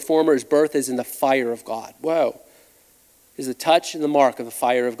maker or reformer is birthed is in the fire of God. Whoa. Is the touch and the mark of the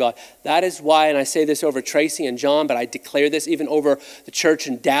fire of God. That is why, and I say this over Tracy and John, but I declare this even over the church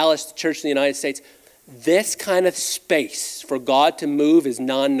in Dallas, the church in the United States. This kind of space for God to move is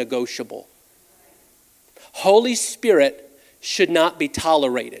non-negotiable. Holy Spirit should not be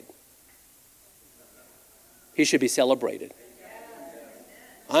tolerated. He should be celebrated.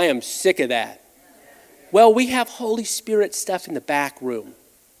 I am sick of that. Well, we have Holy Spirit stuff in the back room.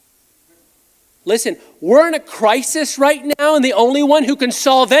 Listen, we're in a crisis right now, and the only one who can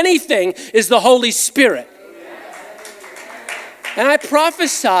solve anything is the Holy Spirit. And I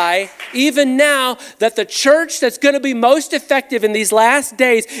prophesy even now that the church that's going to be most effective in these last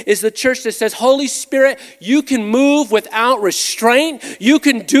days is the church that says, Holy Spirit, you can move without restraint. You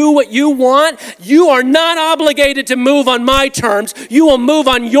can do what you want. You are not obligated to move on my terms. You will move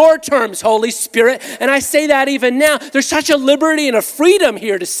on your terms, Holy Spirit. And I say that even now. There's such a liberty and a freedom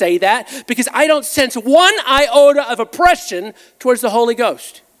here to say that because I don't sense one iota of oppression towards the Holy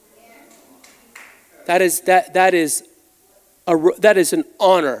Ghost. That is an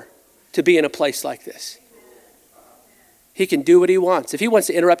honor to be in a place like this. He can do what he wants. If he wants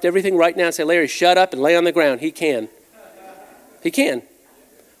to interrupt everything right now and say, Larry, shut up and lay on the ground, he can. He can.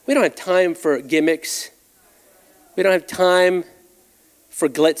 We don't have time for gimmicks. We don't have time for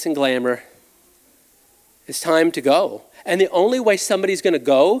glitz and glamour. It's time to go. And the only way somebody's going to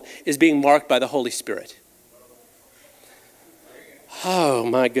go is being marked by the Holy Spirit. Oh,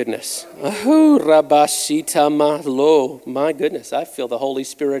 my goodness. My goodness, I feel the Holy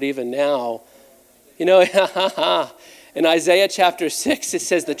Spirit even now. You know, in Isaiah chapter 6, it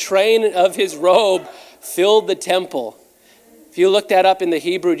says the train of his robe filled the temple. If you look that up in the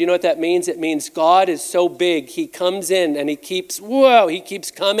Hebrew, do you know what that means? It means God is so big, he comes in and he keeps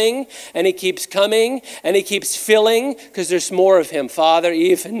coming and he keeps coming and he keeps filling because there's more of him. Father,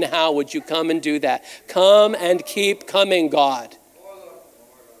 even now, would you come and do that? Come and keep coming, God.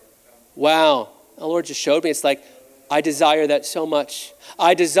 Wow. The Lord just showed me. It's like, I desire that so much.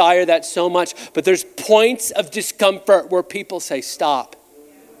 I desire that so much. But there's points of discomfort where people say, stop.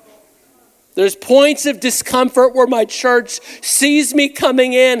 There's points of discomfort where my church sees me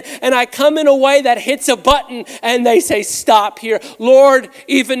coming in and I come in a way that hits a button and they say, stop here. Lord,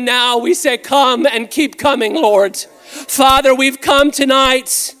 even now we say, come and keep coming, Lord. Father, we've come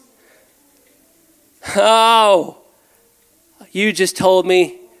tonight. Oh, you just told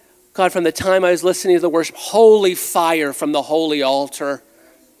me, God, from the time I was listening to the worship, holy fire from the holy altar.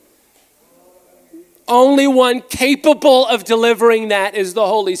 Only one capable of delivering that is the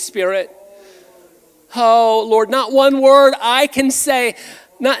Holy Spirit. Oh, Lord, not one word I can say,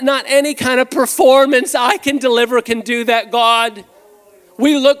 not any kind of performance I can deliver can do that, God.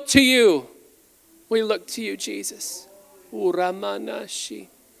 We look to you. We look to you, Jesus. Uramanashi.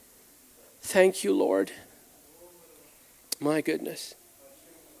 Thank you, Lord. My goodness.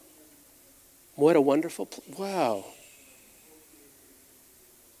 What a wonderful, wow.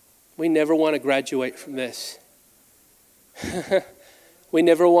 We never want to graduate from this. We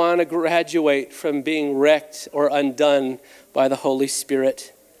never want to graduate from being wrecked or undone by the Holy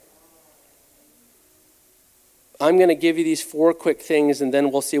Spirit. I'm going to give you these 4 quick things and then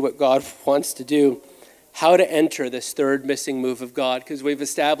we'll see what God wants to do. How to enter this third missing move of God. Because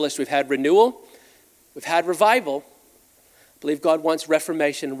we've had renewal, we've had revival. I believe God wants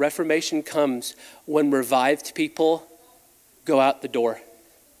reformation. Reformation comes when revived people go out the door.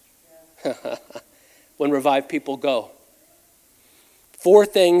 When revived people go. 4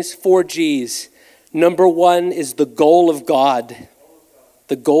 things, 4 G's. Number 1 is the goal of God.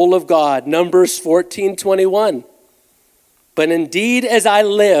 The goal of God. Numbers 14:21. But indeed as I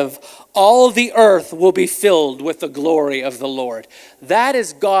live, all the earth will be filled with the glory of the Lord. That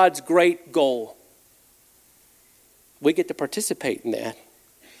is God's great goal. We get to participate in that.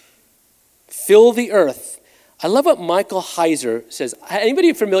 Fill the earth. I love what Michael Heiser says.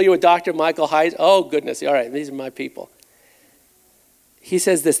 Anybody familiar with Dr. Michael Heiser? Oh, goodness. All right, these are my people. He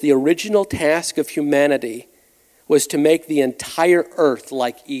says this, the original task of humanity was to make the entire earth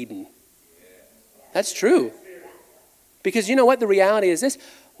like Eden. That's true. Because you know what? The reality is this.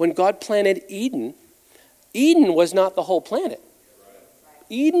 When God planted Eden, Eden was not the whole planet.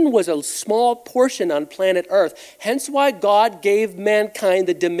 Eden was a small portion on planet Earth. Hence why God gave mankind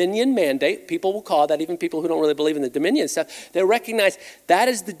the dominion mandate. People will call that, even people who don't really believe in the dominion stuff, they recognize that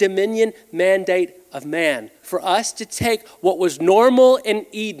is the dominion mandate of man. For us to take what was normal in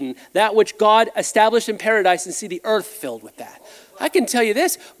Eden, that which God established in paradise, and see the earth filled with that. I can tell you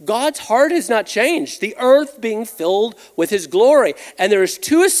this, God's heart has not changed. The earth being filled with his glory. And there's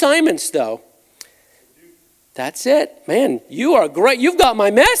 2 assignments though. That's it. Man, you are great. You've got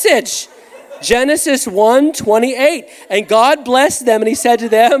my message. Genesis 1:28. And God blessed them and he said to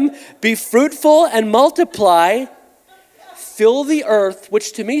them, be fruitful and multiply, fill the earth,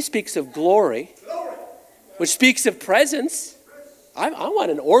 which to me speaks of glory, which speaks of presence. I want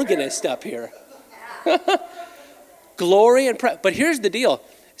an organist up here. Glory and but here's the deal.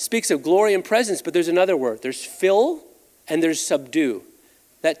 It speaks of glory and presence, but there's another word. There's fill and there's subdue.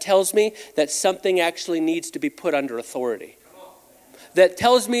 That tells me that something actually needs to be put under authority. That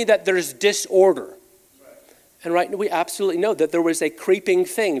tells me that there's disorder. And right now we absolutely know that there was a creeping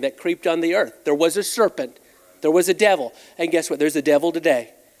thing that creeped on the earth. There was a serpent. There was a devil. And guess what? There's a devil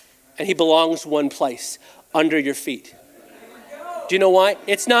today. And he belongs one place, under your feet. Do you know why?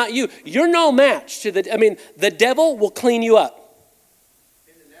 It's not you. You're no match to the devil will clean you up.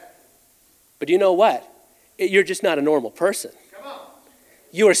 But you know what? You're just not a normal person.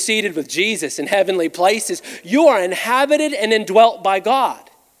 You are seated with Jesus in heavenly places. You are inhabited and indwelt by God.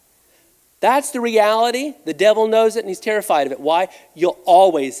 That's the reality. The devil knows it and he's terrified of it. Why? You'll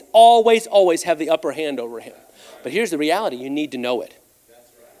always, always, always have the upper hand over him. But here's the reality. You need to know it.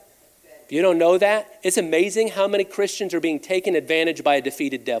 If you don't know that, it's amazing how many Christians are being taken advantage by a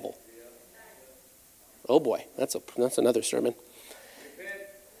defeated devil. Oh boy, that's another sermon.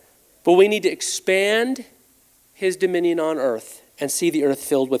 But we need to expand his dominion on earth and see the earth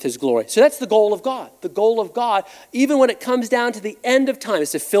filled with his glory. So that's the goal of God. The goal of God, even when it comes down to the end of time,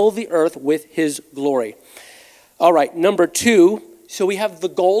 is to fill the earth with his glory. All right, number 2. So we have the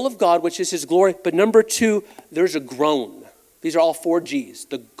goal of God, which is his glory. But number 2, there's a groan. These are all 4 G's.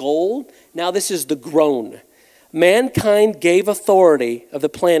 The goal, now this is the groan. Mankind gave authority of the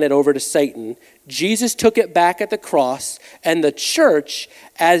planet over to Satan. Jesus took it back at the cross, and the church,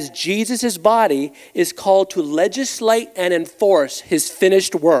 as Jesus' body, is called to legislate and enforce his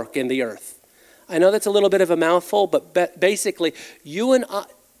finished work in the earth. I know that's a little bit of a mouthful, but basically, you and I,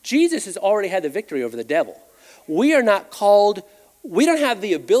 Jesus has already had the victory over the devil. We are not called We don't have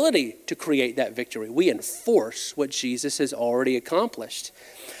the ability to create that victory. We enforce what Jesus has already accomplished.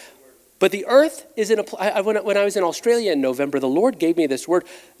 But the earth is in a, when I was in Australia in November, the Lord gave me this word.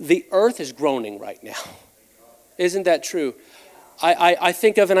 The earth is groaning right now. Isn't that true? I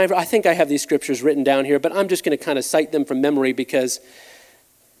think of, and I think I have these scriptures written down here, but I'm just going to kind of cite them from memory because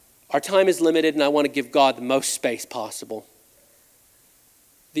our time is limited and I want to give God the most space possible.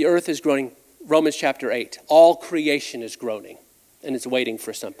 The earth is groaning. Romans chapter 8. All creation is groaning and it's waiting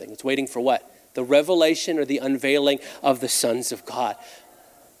for something. It's waiting for what? The revelation or the unveiling of the sons of God.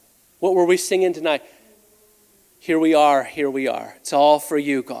 What were we singing tonight? Here we are, here we are. It's all for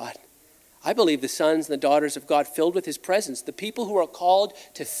you, God. I believe the sons and the daughters of God filled with his presence, the people who are called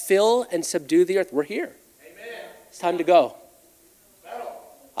to fill and subdue the earth, we're here. Amen. It's time to go.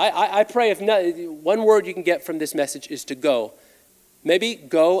 I pray if not, one word you can get from this message is to go. Maybe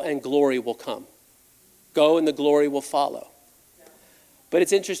go and glory will come. Go and the glory will follow. But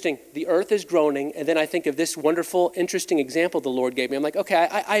it's interesting. The earth is groaning, and then I think of this wonderful, interesting example the Lord gave me. I'm like, okay,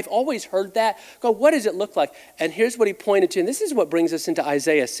 I've always heard that. God, what does it look like? And here's what he pointed to, and this is what brings us into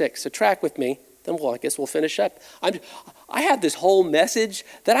Isaiah 6. So track with me. Then I guess we'll finish up. I have this whole message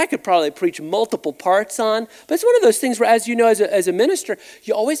that I could probably preach multiple parts on, but it's one of those things where, as you know, as a minister,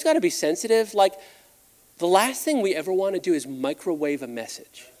 you always got to be sensitive. Like, the last thing we ever want to do is microwave a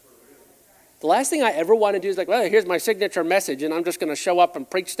message. The last thing I ever want to do is like, well, here's my signature message, and I'm just going to show up and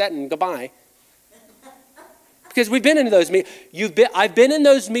preach that and goodbye. Because we've been in those meetings. I've been in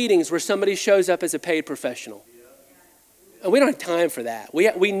those meetings where somebody shows up as a paid professional. And we don't have time for that.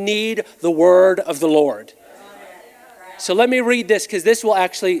 We need the word of the Lord. So let me read this, because this will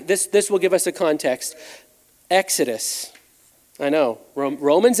actually, this will give us a context. Exodus. I know.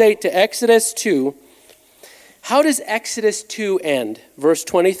 Romans 8 to Exodus 2. How does Exodus 2 end? Verse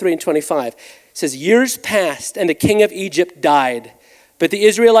 23 and 25. It says, years passed and the king of Egypt died, but the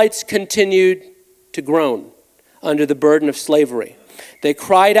Israelites continued to groan under the burden of slavery. They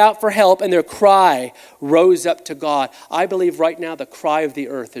cried out for help, and their cry rose up to God. I believe right now the cry of the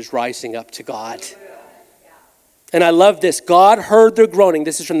earth is rising up to God. And I love this. God heard their groaning.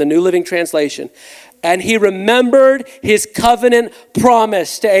 This is from the New Living Translation. And he remembered his covenant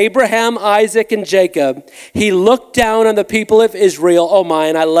promise to Abraham, Isaac, and Jacob. He looked down on the people of Israel. Oh my,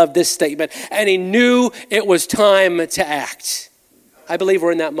 and I love this statement. And he knew it was time to act. I believe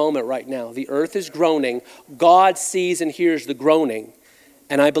we're in that moment right now. The earth is groaning. God sees and hears the groaning.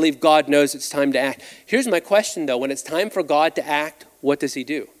 And I believe God knows it's time to act. Here's my question though. When it's time for God to act, what does he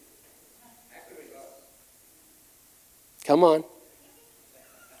do? Come on.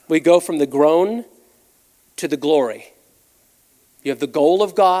 We go from the groan to the glory. You have the goal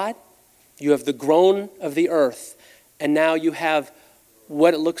of God, you have the groan of the earth, and now you have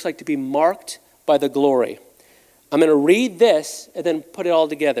what it looks like to be marked by the glory. I'm going to read this and then put it all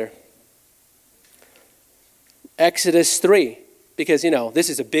together. Exodus 3, because this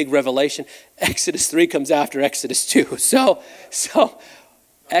is a big revelation. Exodus 3 comes after Exodus 2. So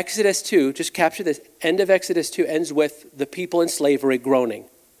Exodus 2, just capture this. End of Exodus 2 ends with the people in slavery groaning.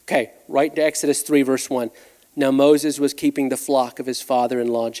 Okay, right to Exodus 3, verse 1. Now Moses was keeping the flock of his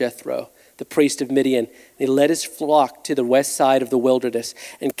father-in-law Jethro, the priest of Midian. He led his flock to the west side of the wilderness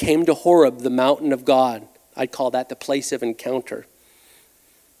and came to Horeb, the mountain of God. I'd call that the place of encounter.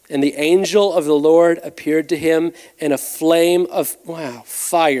 And the angel of the Lord appeared to him in a flame of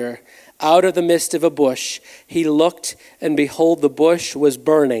fire out of the midst of a bush. He looked, and behold, the bush was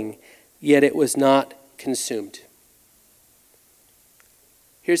burning, yet it was not consumed.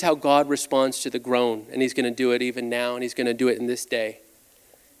 Here's how God responds to the groan, and he's going to do it even now, and he's going to do it in this day.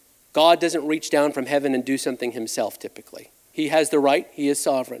 God doesn't reach down from heaven and do something himself typically. He has the right. He is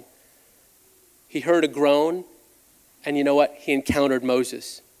sovereign. He heard a groan, and you know what? He encountered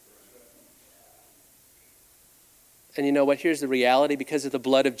Moses. And you know what? Here's the reality. Because of the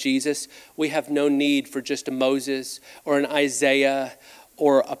blood of Jesus, we have no need for just a Moses or an Isaiah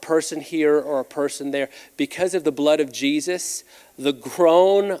or a person here or a person there. Because of the blood of Jesus, the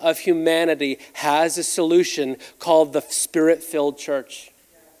groan of humanity has a solution called the Spirit-filled church.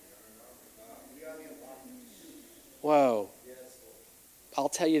 Whoa. I'll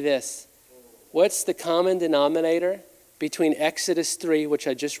tell you this. What's the common denominator between Exodus 3, which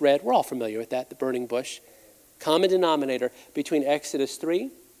I just read? We're all familiar with that, the burning bush. Common denominator between Exodus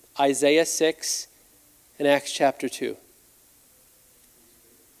 3, Isaiah 6, and Acts chapter 2.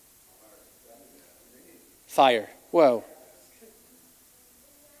 Fire. Whoa.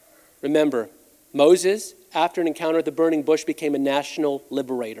 Remember, Moses, after an encounter at the burning bush, became a national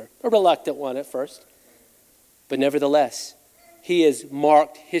liberator. A reluctant one at first. But nevertheless, he has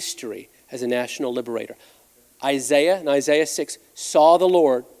marked history as a national liberator. Isaiah, in Isaiah 6, saw the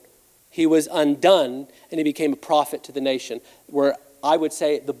Lord. He was undone, and he became a prophet to the nation. Where I would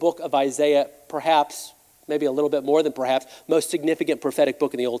say the book of Isaiah, perhaps, maybe a little bit more than perhaps, most significant prophetic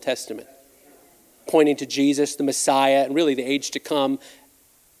book in the Old Testament. Pointing to Jesus, the Messiah, and really the age to come.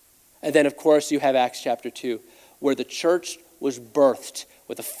 And then, of course, you have Acts chapter 2, where the church was birthed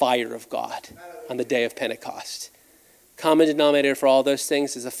with the fire of God on the day of Pentecost. Common denominator for all those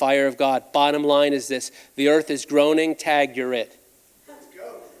things is the fire of God. Bottom line is this: the earth is groaning, tag, you're it.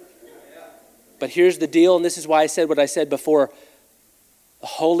 But here's the deal, and this is why I said what I said before. The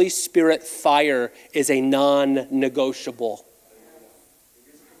Holy Spirit fire is a non-negotiable.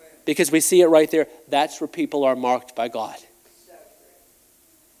 Because we see it right there. That's where people are marked by God.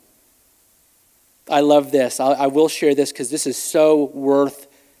 I love this. I will share this because this is so worth.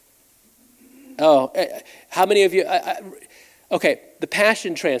 Oh, how many of you? Okay, the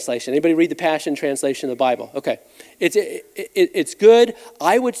Passion Translation. Anybody read the Passion Translation of the Bible? Okay, it's good.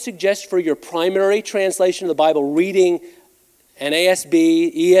 I would suggest for your primary translation of the Bible, reading an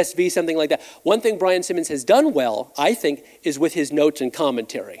ASB, ESV, something like that. One thing Brian Simmons has done well, I think, is with his notes and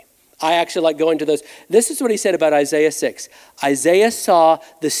commentary. I actually like going to those. This is what he said about Isaiah 6. Isaiah saw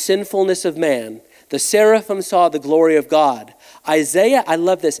the sinfulness of man. The seraphim saw the glory of God. Isaiah, I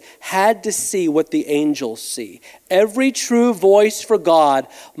love this, had to see what the angels see. Every true voice for God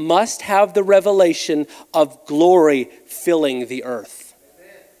must have the revelation of glory filling the earth.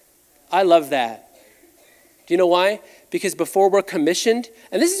 I love that. Do you know why? Because before we're commissioned,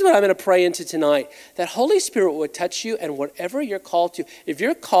 and this is what I'm going to pray into tonight, that Holy Spirit would touch you, and whatever you're called to, if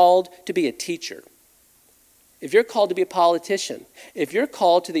you're called to be a teacher, if you're called to be a politician, if you're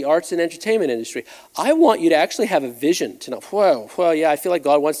called to the arts and entertainment industry, I want you to actually have a vision to know, well, yeah, I feel like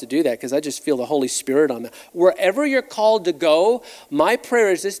God wants to do that because I just feel the Holy Spirit on that. Wherever you're called to go, my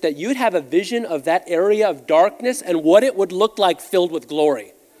prayer is this, that you'd have a vision of that area of darkness and what it would look like filled with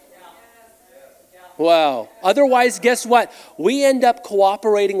glory. Wow. Otherwise, guess what? We end up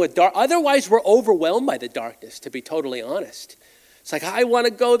cooperating with dark. Otherwise, we're overwhelmed by the darkness, to be totally honest. It's like, I want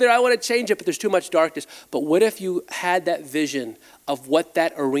to go there, I want to change it, but there's too much darkness. But what if you had that vision of what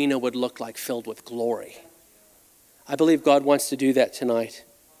that arena would look like filled with glory? I believe God wants to do that tonight.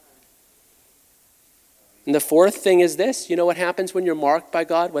 And the fourth thing is this. You know what happens when you're marked by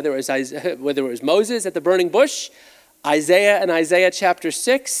God? Whether it was Moses at the burning bush, Isaiah in Isaiah chapter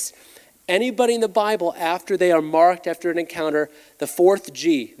 6, anybody in the Bible after they are marked, after an encounter, the fourth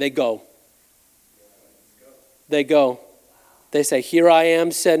G, they go. They go. They say, here I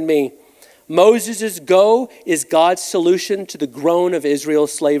am, send me. Moses' go is God's solution to the groan of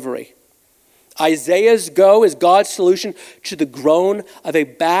Israel's slavery. Isaiah's go is God's solution to the groan of a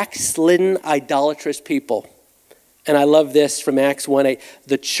backslidden, idolatrous people. And I love this from Acts 1:8.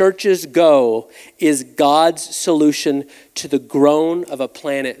 The church's go is God's solution to the groan of a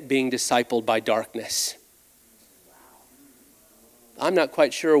planet being discipled by darkness. I'm not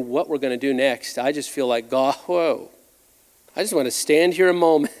quite sure what we're going to do next. I just feel like, God, whoa. I just want to stand here a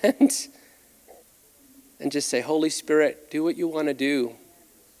moment and just say, Holy Spirit, do what you want to do.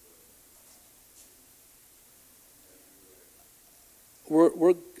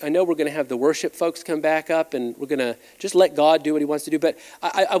 I know we're going to have the worship folks come back up, and we're going to just let God do what he wants to do. But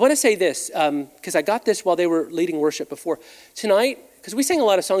I want to say this, because I got this while they were leading worship before. Tonight, because we sing a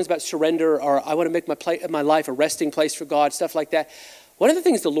lot of songs about surrender, or I want to make my life a resting place for God, stuff like that. One of the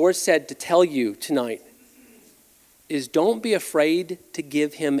things the Lord said to tell you tonight is don't be afraid to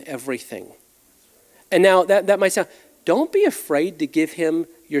give him everything. And now that might sound, don't be afraid to give him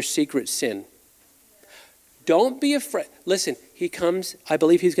your secret sin. Don't be afraid. Listen, he comes, I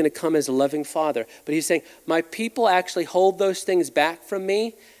believe he's going to come as a loving father. But he's saying, my people actually hold those things back from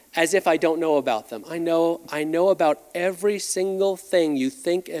me as if I don't know about them. I know about every single thing you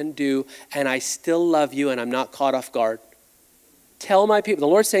think and do, and I still love you, and I'm not caught off guard. Tell my people, the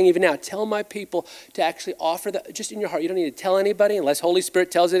Lord's saying even now, tell my people to actually offer that just in your heart. You don't need to tell anybody unless Holy Spirit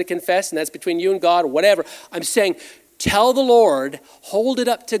tells you to confess, and that's between you and God or whatever. I'm saying, tell the Lord, hold it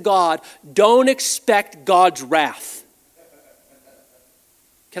up to God. Don't expect God's wrath.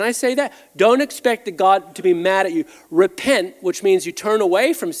 Can I say that? Don't expect God to be mad at you. Repent, which means you turn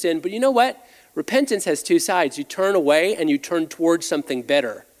away from sin. But you know what? Repentance has two sides. You turn away and you turn towards something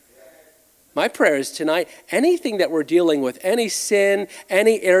better. My prayer is tonight, anything that we're dealing with, any sin,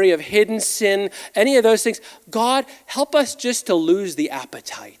 any area of hidden sin, any of those things, God, help us just to lose the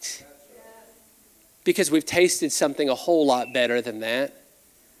appetite. Because we've tasted something a whole lot better than that.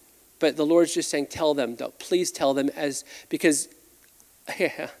 But the Lord's just saying, tell them, please tell them, because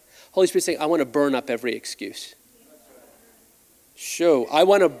Holy Spirit's saying, I want to burn up every excuse. I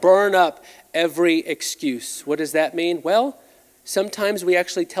want to burn up every excuse. What does that mean? Well, sometimes we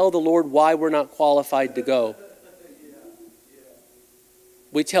actually tell the Lord why we're not qualified to go.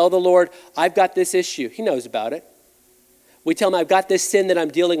 We tell the Lord, I've got this issue. He knows about it. We tell him, I've got this sin that I'm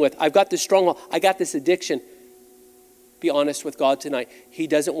dealing with. I've got this stronghold. I got this addiction. Be honest with God tonight. He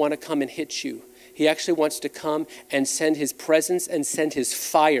doesn't want to come and hit you. He actually wants to come and send his presence and send his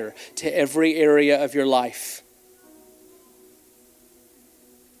fire to every area of your life.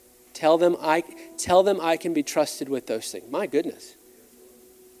 Tell them I can be trusted with those things. My goodness.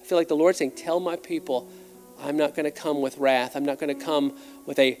 I feel like the Lord's saying, tell my people, I'm not going to come with wrath. I'm not going to come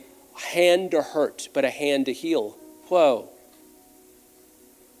with a hand to hurt, but a hand to heal. Whoa.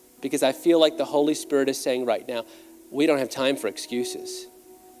 Because I feel like the Holy Spirit is saying right now, we don't have time for excuses.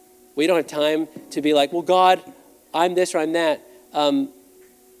 We don't have time to be like, well, God, I'm this or I'm that. You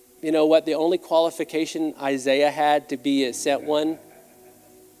know what? The only qualification Isaiah had to be a sent one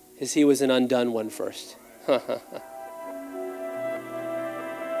is he was an undone one first. So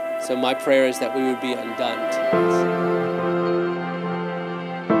my prayer is that we would be undone tonight.